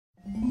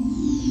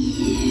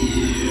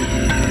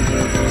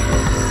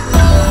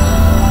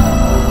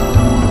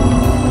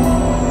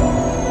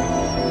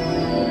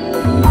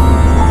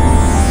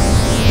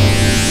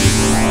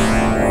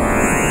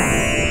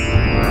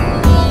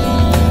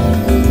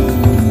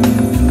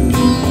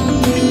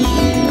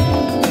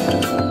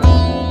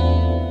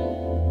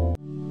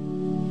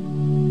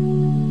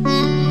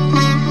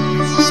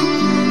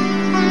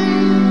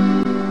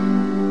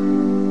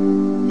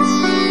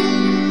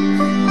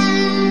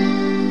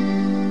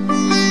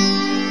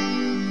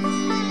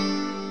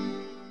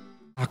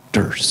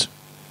doctors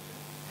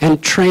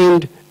and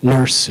trained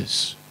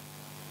nurses.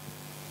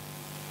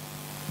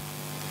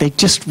 They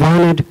just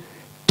wanted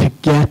to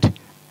get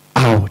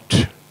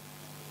out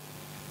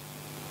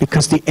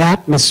because the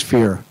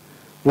atmosphere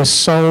was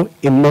so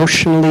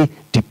emotionally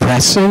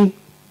depressing,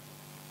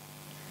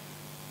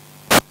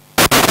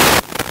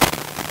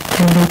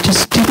 and they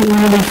just didn't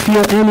really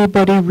feel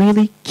anybody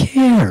really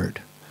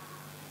cared.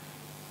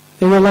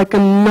 They were like a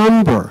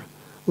number,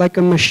 like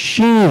a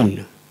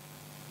machine.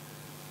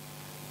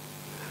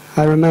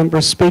 I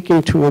remember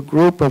speaking to a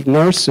group of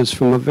nurses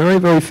from a very,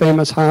 very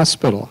famous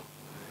hospital,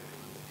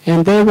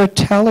 and they were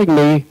telling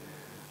me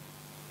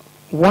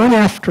one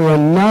after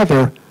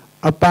another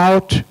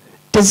about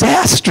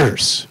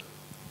disasters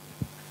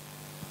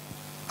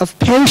of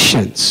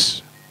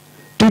patients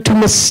due to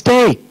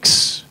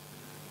mistakes.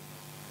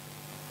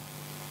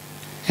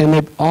 And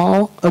they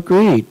all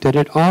agreed that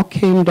it all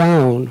came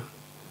down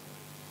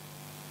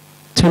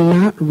to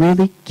not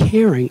really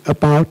caring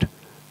about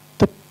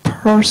the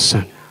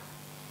person.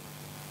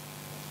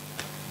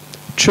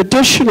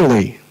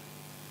 Traditionally,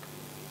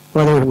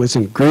 whether it was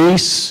in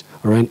Greece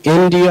or in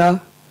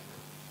India,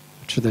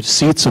 which are the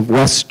seats of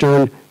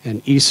Western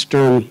and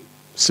Eastern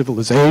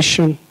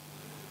civilization,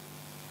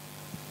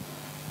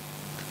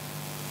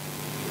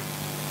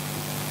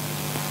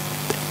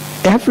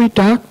 every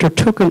doctor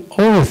took an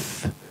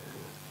oath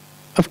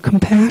of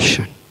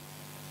compassion.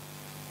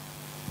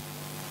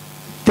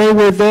 They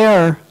were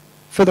there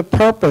for the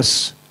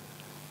purpose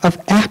of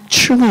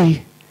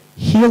actually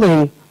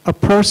healing a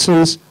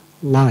person's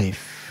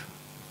life.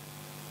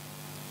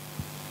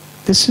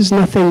 This is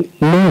nothing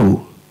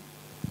new.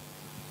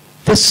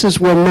 This is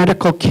where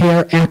medical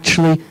care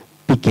actually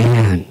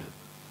began,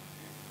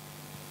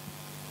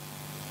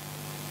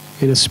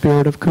 in a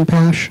spirit of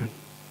compassion.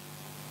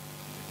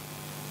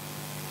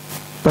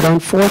 But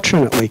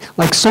unfortunately,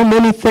 like so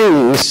many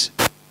things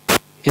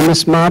in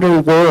this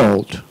modern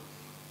world,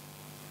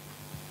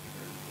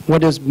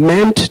 what is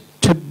meant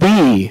to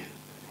be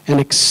an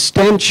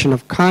extension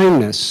of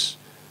kindness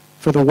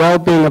for the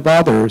well-being of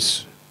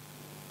others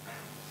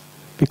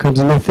becomes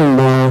nothing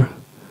more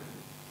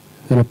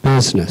than a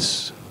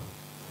business,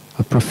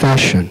 a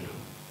profession,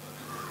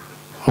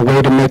 a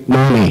way to make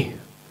money,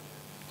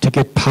 to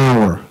get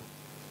power,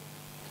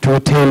 to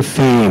attain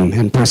fame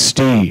and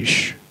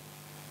prestige.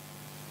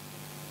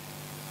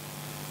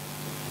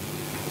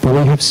 But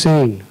we have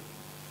seen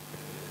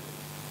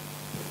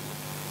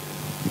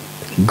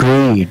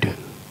greed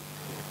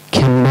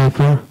can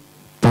never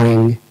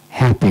bring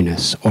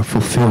happiness or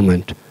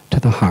fulfillment to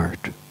the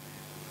heart.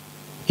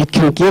 It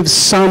can give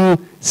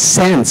some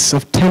sense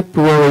of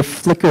temporary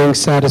flickering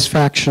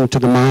satisfaction to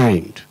the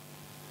mind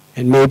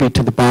and maybe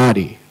to the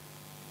body.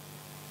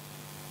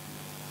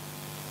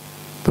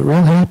 But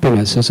real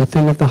happiness is a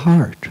thing of the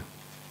heart.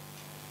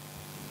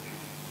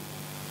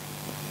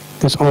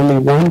 There's only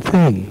one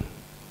thing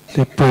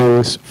that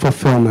brings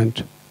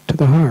fulfillment to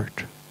the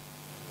heart: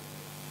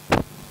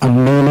 a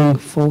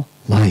meaningful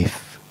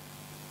life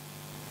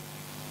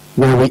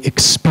where we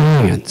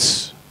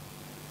experience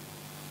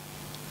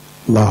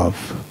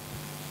love.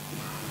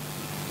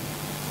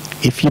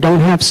 If you don't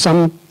have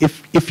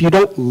if you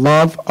don't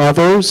love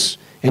others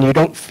and you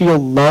don't feel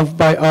loved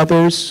by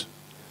others,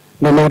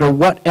 no matter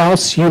what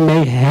else you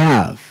may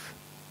have,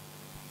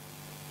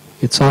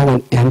 it's all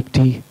an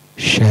empty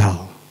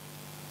shell.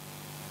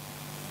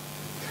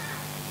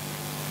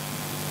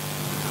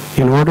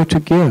 In order to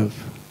give,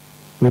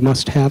 we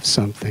must have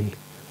something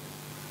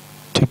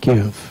to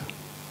give.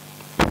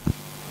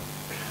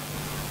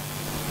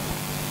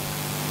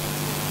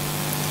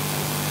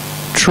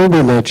 True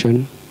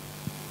religion,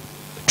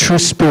 true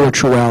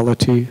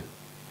spirituality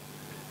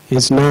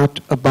is not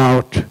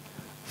about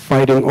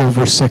fighting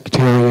over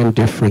sectarian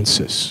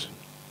differences.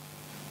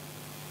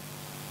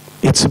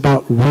 It's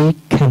about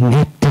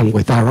reconnecting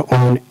with our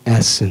own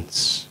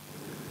essence.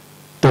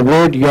 The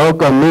word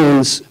yoga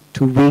means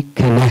to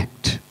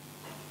reconnect.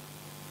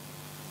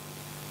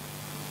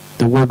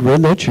 The word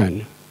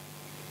religion,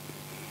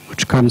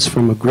 which comes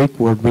from a Greek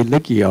word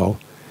religio,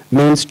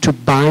 means to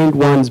bind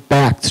one's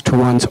back to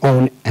one's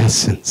own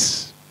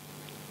essence.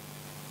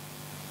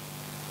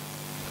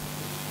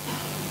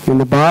 In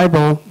the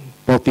Bible,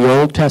 both the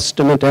Old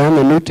Testament and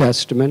the New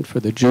Testament,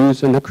 for the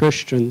Jews and the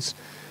Christians,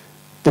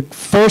 the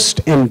first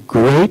and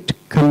great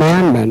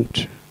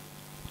commandment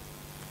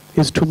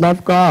is to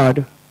love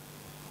God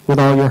with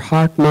all your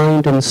heart,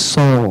 mind, and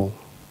soul.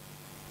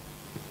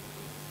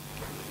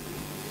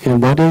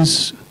 And what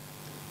is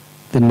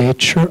the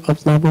nature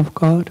of love of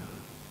God?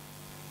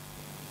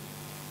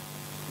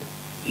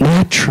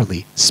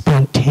 Naturally,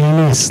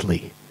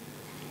 spontaneously,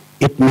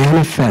 it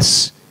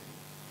manifests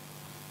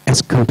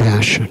as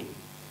compassion,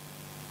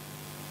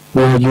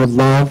 where you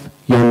love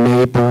your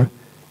neighbor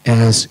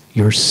as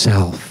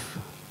yourself.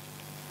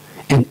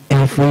 And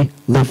every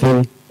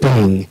living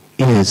thing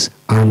is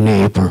our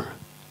neighbor.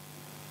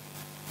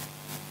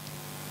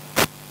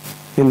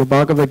 In the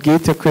Bhagavad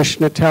Gita,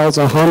 Krishna tells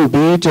Aham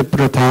bija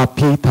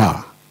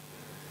pratapita,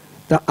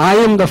 that I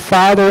am the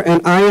father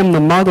and I am the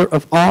mother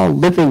of all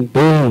living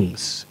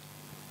beings.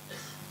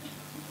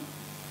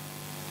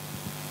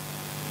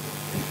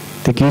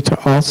 The Gita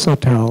also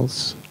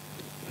tells,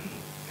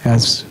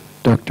 as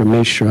Dr.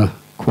 Mishra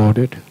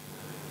quoted,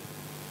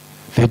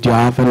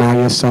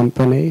 Vidyavanaya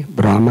sampane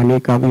brahmani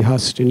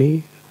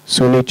kavihastini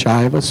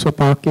sunichaiva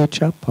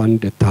swapakecha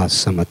pandita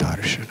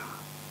samadarshana.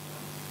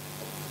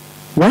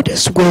 What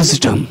is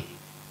wisdom?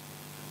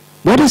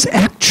 What is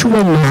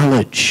actual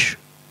knowledge?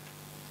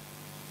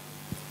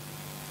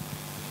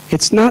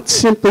 It's not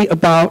simply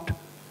about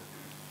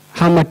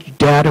how much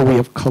data we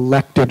have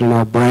collected in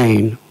our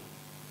brain.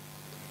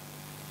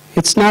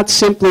 It's not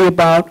simply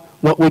about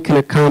what we can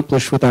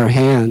accomplish with our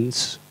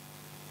hands.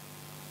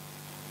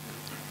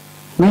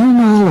 Real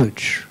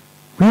knowledge,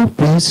 real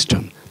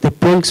wisdom that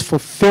brings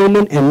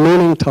fulfillment and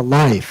meaning to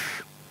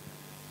life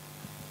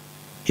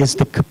is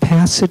the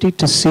capacity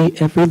to see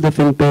every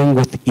living being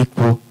with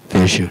equal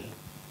vision.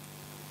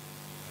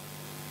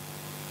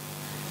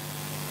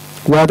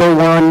 Whether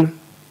one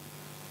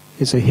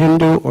is a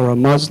Hindu or a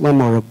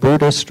Muslim or a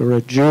Buddhist or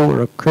a Jew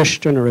or a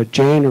Christian or a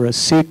Jain or a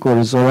Sikh or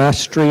a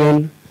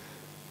Zoroastrian,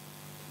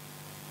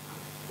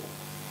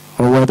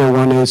 or whether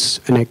one is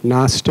an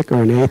agnostic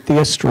or an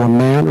atheist or a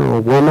man or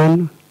a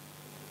woman,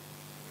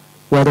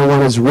 whether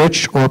one is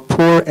rich or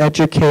poor,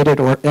 educated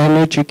or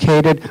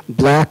uneducated,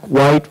 black,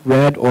 white,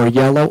 red or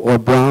yellow or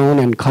brown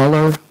in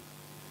color,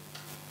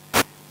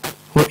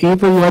 or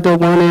even whether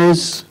one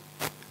is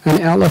an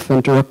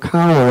elephant or a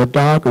cow or a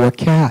dog or a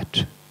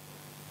cat.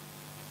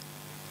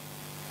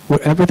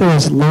 Wherever there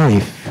is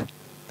life,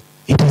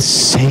 it is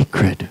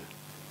sacred.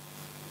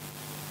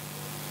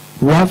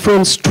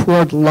 Reverence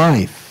toward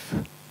life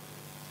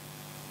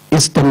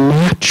is the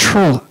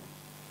natural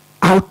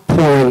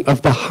outpouring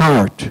of the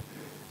heart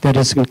that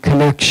is in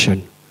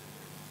connection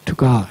to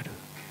God.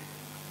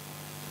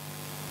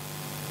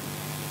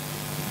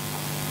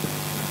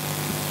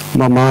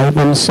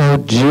 Mamaivam so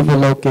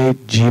jivaloke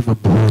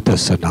jivabhuta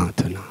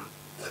sanatana.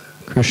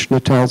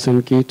 Krishna tells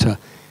in Gita,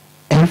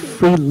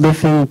 every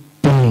living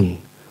being,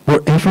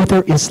 wherever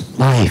there is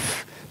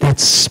life, that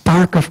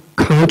spark of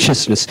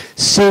consciousness,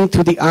 seeing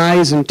through the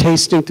eyes and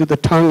tasting through the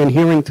tongue and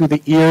hearing through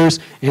the ears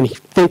and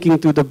thinking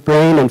through the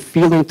brain and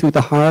feeling through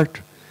the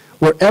heart,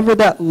 wherever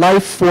that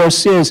life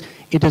force is,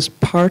 it is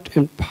part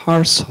and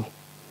parcel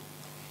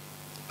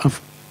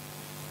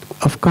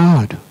of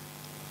God,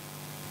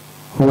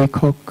 who we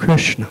call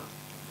Krishna.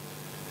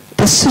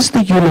 This is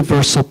the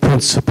universal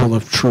principle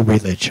of true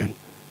religion.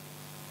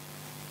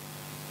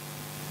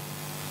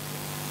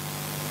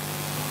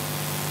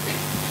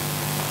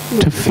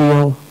 To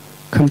feel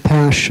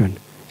compassion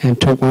and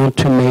to want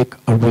to make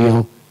a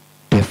real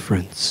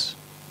difference.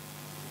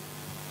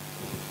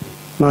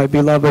 My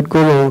beloved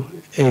Guru,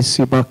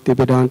 A.C.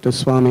 Bhaktivedanta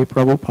Swami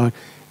Prabhupada,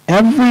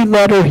 every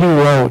letter he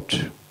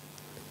wrote,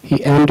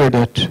 he ended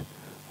it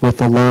with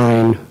the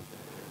line,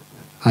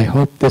 I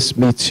hope this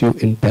meets you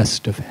in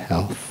best of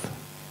health.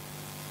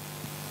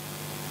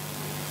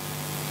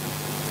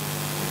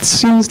 It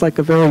seems like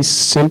a very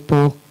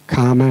simple,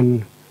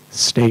 common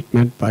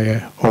statement by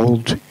an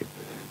old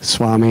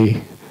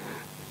Swami,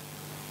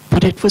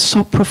 but it was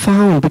so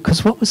profound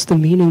because what was the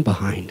meaning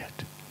behind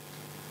it?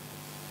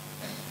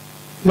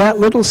 That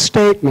little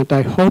statement,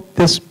 I hope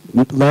this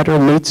letter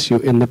meets you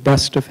in the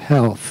best of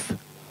health,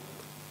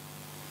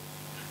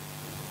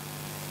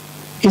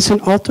 is an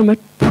ultimate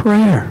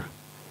prayer.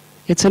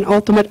 It's an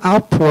ultimate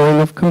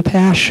outpouring of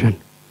compassion.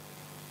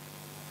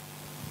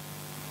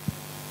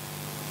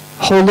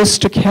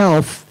 Holistic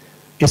health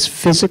is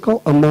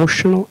physical,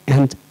 emotional,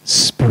 and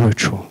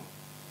spiritual.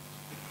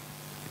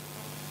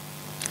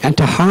 And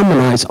to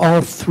harmonize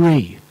all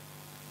three,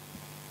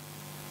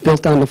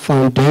 built on the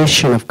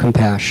foundation of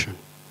compassion.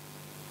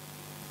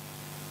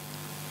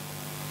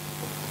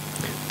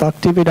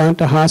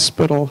 Bhaktivedanta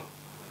Hospital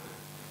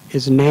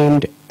is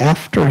named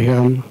after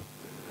him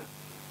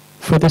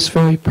for this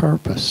very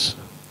purpose.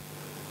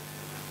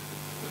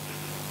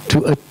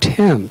 To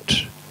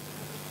attempt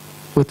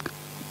with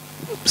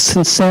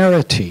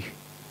sincerity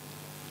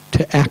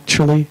to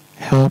actually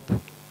help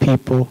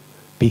people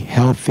be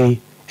healthy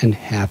and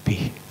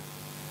happy.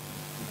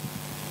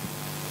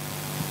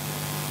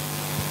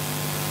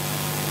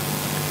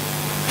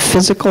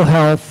 Physical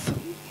health,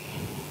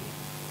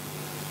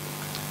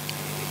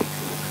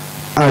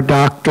 our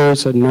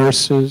doctors and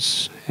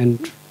nurses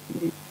and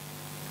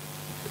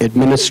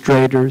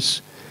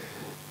administrators,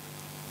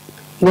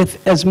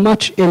 with as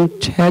much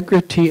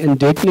integrity and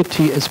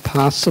dignity as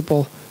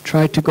possible,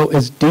 try to go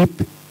as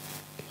deep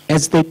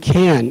as they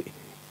can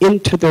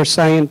into their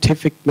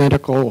scientific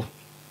medical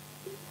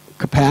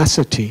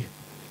capacity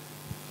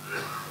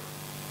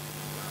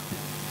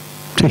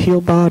to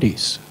heal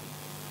bodies.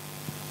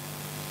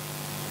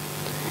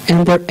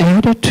 And their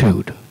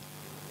attitude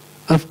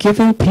of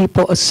giving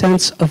people a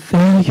sense of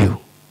value.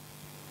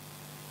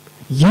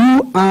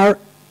 You are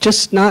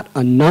just not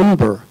a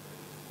number.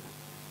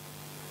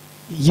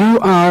 You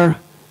are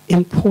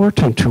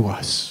important to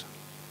us.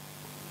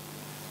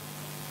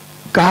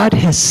 God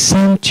has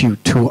sent you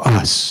to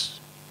us.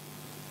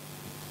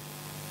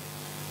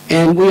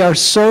 And we are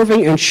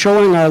serving and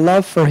showing our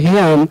love for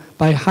Him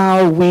by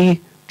how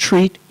we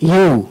treat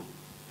you.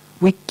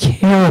 We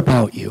care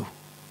about you.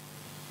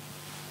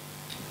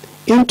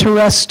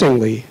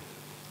 Interestingly,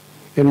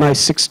 in my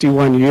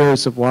 61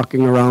 years of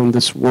walking around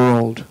this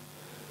world,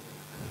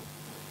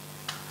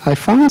 I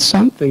found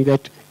something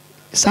that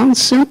sounds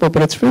simple,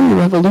 but it's very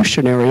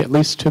revolutionary, at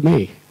least to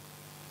me.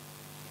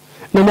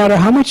 No matter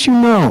how much you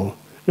know,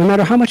 no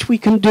matter how much we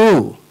can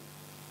do,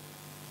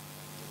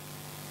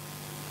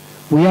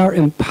 we are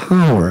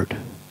empowered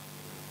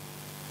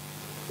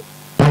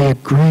by a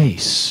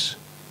grace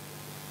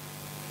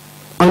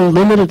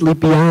unlimitedly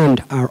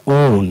beyond our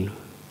own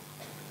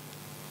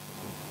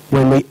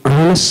when we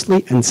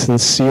earnestly and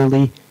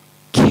sincerely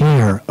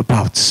care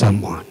about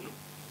someone.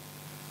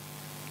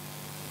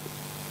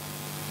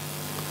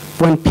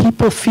 When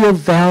people feel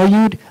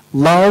valued,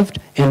 loved,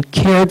 and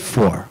cared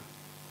for,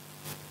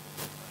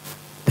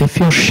 they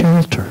feel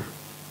shelter.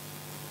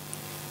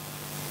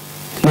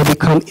 They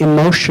become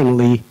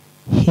emotionally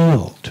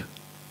healed.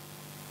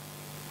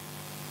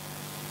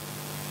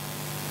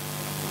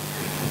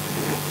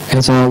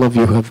 As all of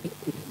you have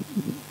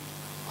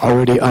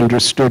already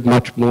understood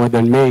much more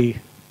than me,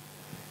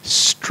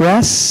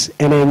 stress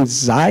and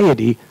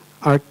anxiety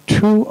are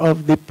two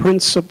of the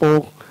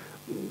principal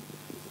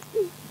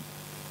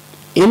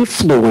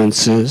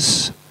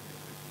influences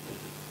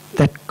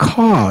that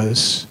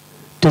cause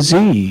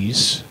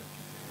disease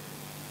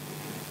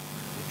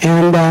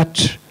and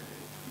that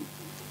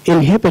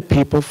inhibit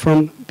people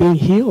from being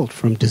healed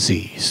from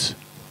disease.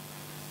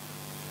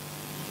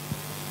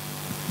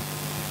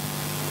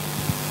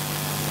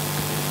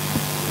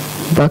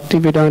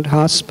 Bhaktivedanta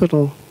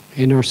Hospital,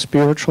 in our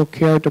spiritual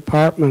care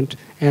department,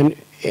 and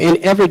in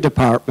every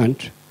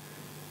department,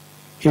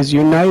 is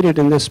united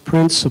in this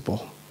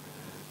principle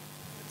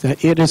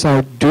that it is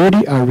our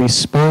duty, our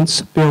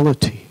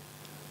responsibility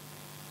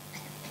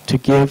to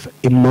give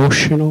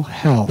emotional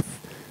health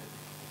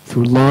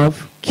through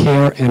love,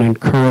 care, and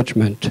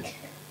encouragement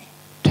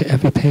to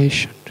every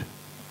patient.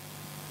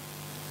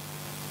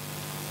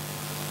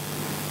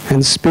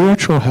 And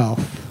spiritual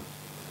health,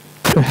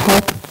 to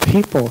help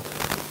people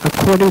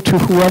according to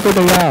whoever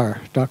they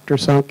are. Dr.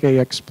 Sankey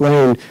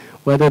explained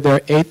whether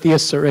they're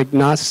atheists or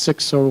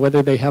agnostics or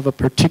whether they have a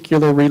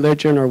particular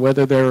religion or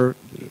whether they're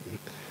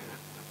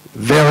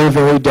very,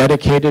 very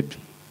dedicated.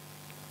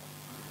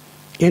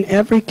 In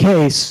every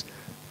case,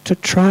 to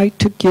try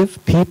to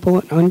give people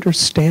an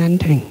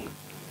understanding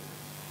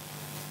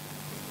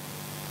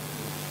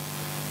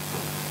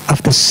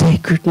of the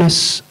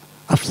sacredness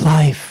of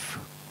life.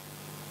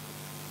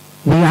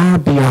 We are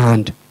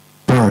beyond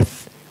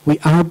birth. We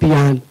are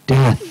beyond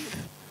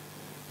death.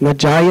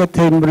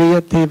 Najayate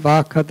mriyate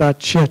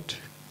vakadachit.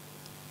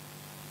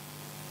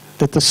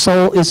 That the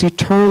soul is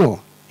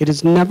eternal. It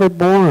is never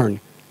born,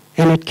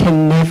 and it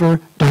can never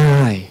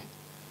die.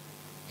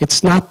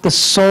 It's not the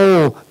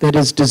soul that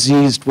is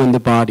diseased when the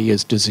body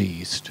is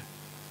diseased.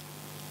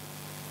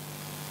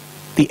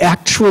 The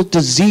actual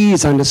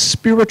disease on a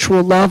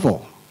spiritual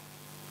level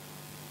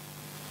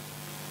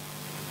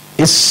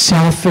is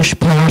selfish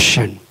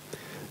passion,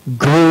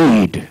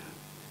 greed,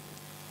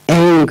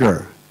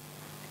 anger,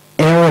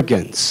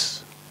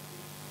 arrogance,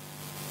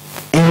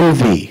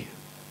 envy,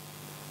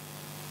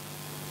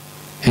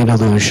 and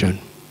illusion.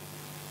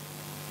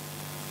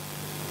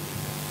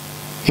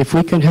 If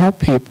we can help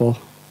people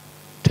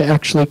to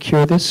actually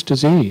cure this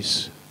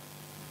disease,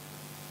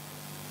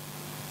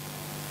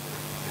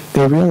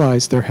 they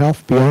realize their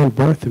health beyond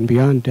birth and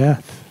beyond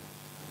death.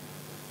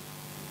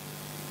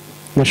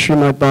 In the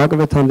Srimad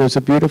Bhagavatam, there's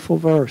a beautiful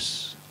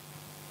verse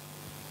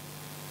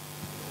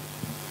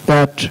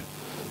that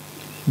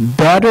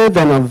better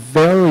than a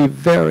very,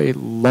 very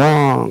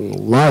long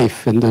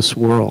life in this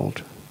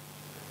world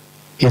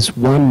is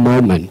one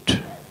moment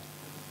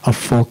of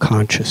full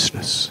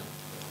consciousness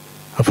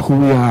of who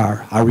we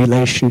are, our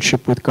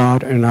relationship with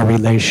God, and our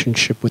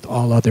relationship with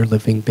all other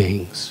living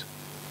beings.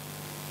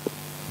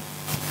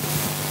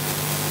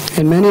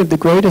 And many of the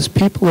greatest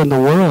people in the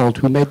world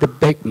who made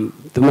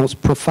the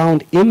most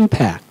profound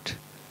impact,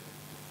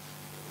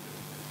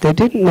 they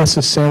didn't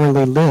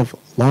necessarily live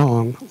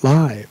long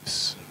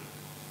lives.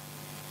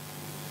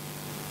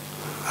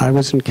 I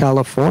was in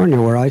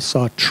California where I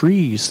saw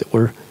trees that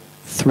were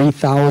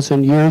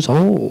 3,000 years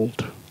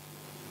old.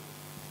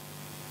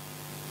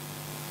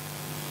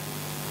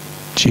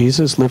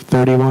 Jesus lived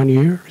 31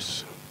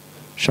 years.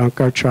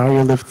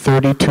 Shankaracharya lived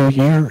 32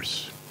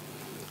 years.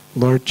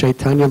 Lord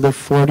Chaitanya lived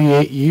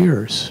 48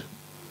 years.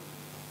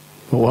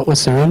 But what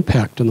was their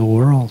impact in the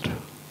world?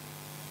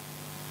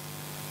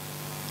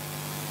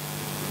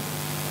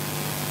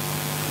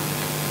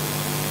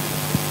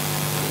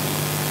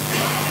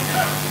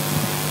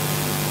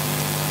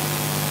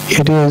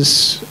 It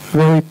is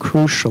very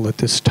crucial at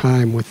this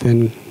time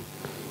within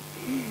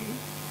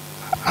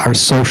our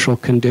social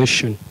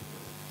condition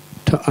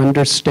to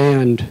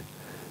understand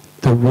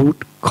the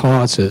root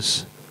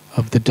causes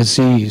of the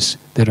disease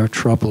that are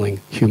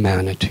troubling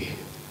humanity.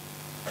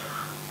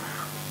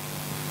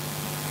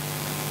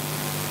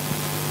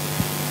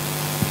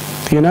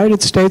 The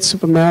United States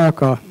of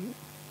America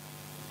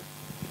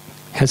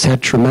has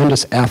had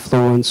tremendous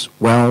affluence,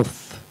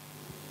 wealth,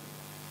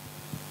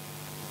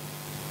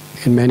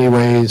 in many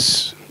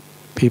ways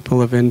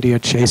people of India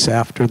chase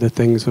after the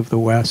things of the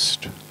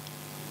West.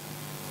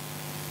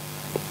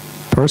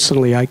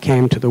 Personally, I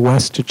came to the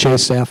West to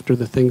chase after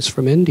the things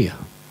from India.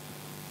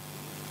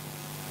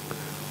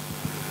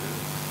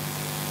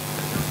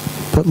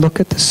 But look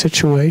at the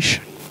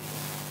situation.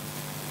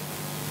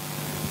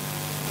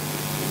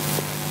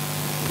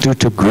 Due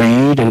to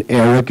greed and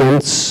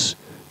arrogance,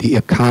 the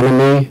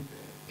economy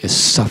is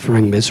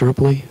suffering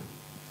miserably.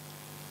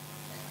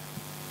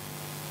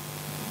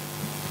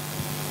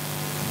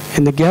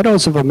 In the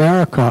ghettos of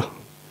America,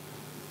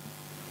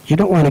 you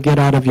don't want to get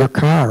out of your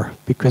car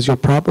because you'll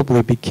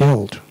probably be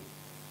killed.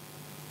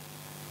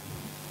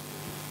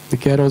 The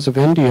ghettos of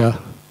India,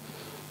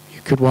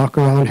 you could walk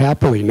around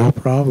happily, no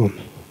problem.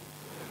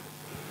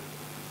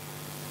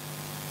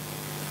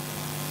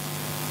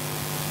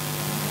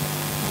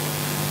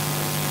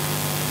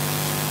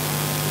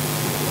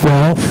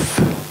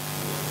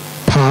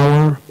 Wealth,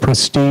 power,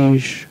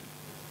 prestige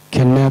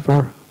can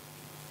never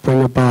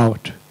bring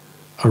about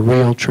a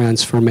real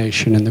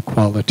transformation in the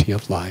quality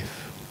of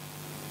life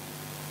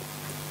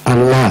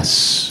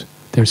unless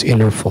there's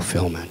inner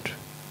fulfillment.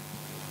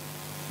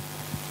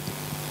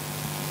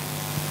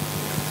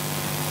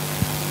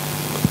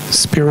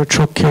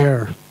 Spiritual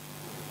care,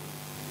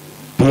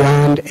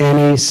 beyond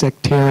any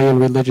sectarian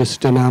religious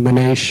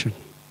denomination,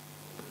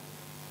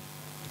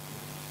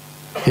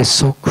 is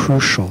so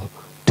crucial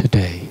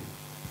today.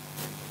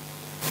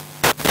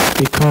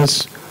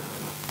 Because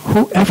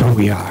whoever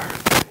we are,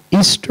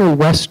 Eastern,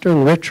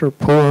 Western, rich or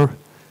poor,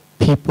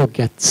 people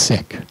get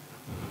sick.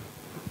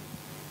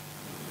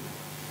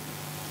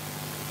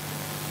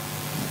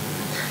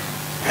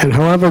 And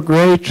however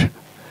great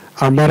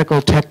our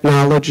medical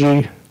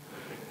technology,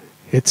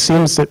 it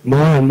seems that more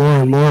and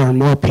more and more and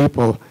more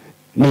people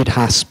need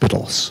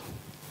hospitals.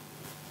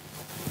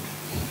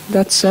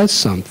 That says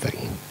something.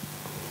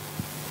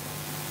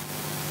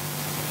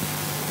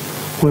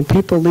 When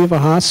people leave a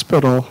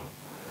hospital,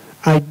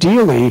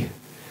 ideally,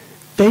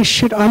 they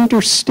should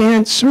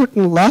understand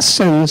certain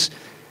lessons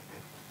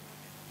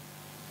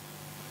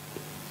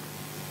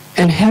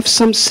and have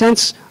some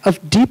sense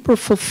of deeper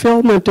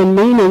fulfillment and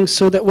meaning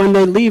so that when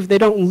they leave, they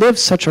don't live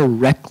such a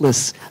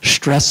reckless,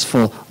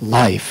 stressful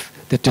life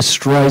that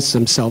destroys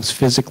themselves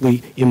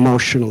physically,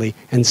 emotionally,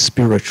 and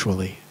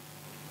spiritually.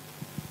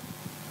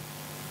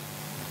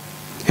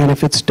 And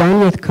if it's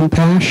done with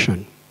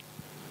compassion,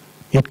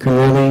 it can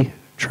really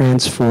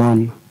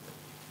transform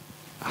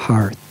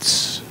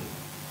hearts.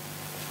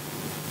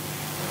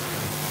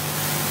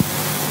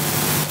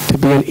 To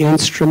be an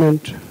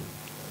instrument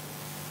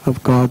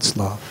of God's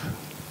love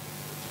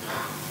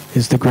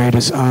is the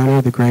greatest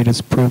honor, the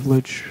greatest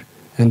privilege,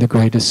 and the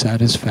greatest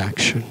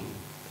satisfaction.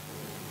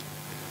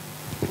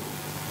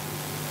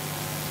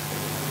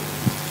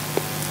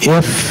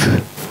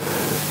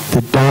 If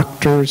the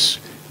doctors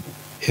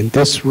in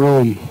this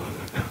room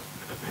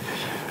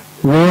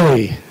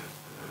really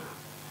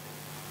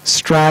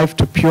strive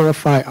to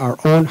purify our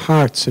own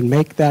hearts and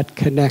make that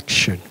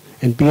connection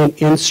and be an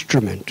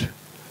instrument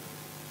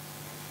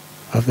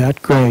of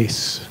that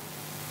grace,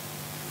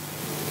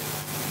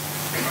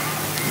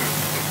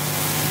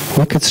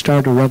 we could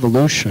start a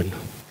revolution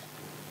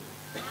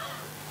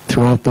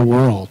throughout the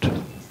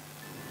world.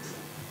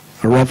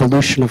 A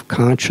revolution of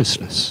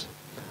consciousness,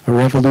 a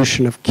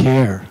revolution of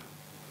care,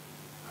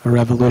 a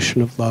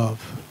revolution of love.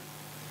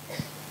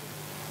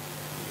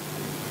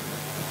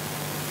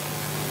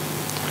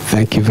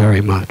 Thank you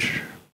very much.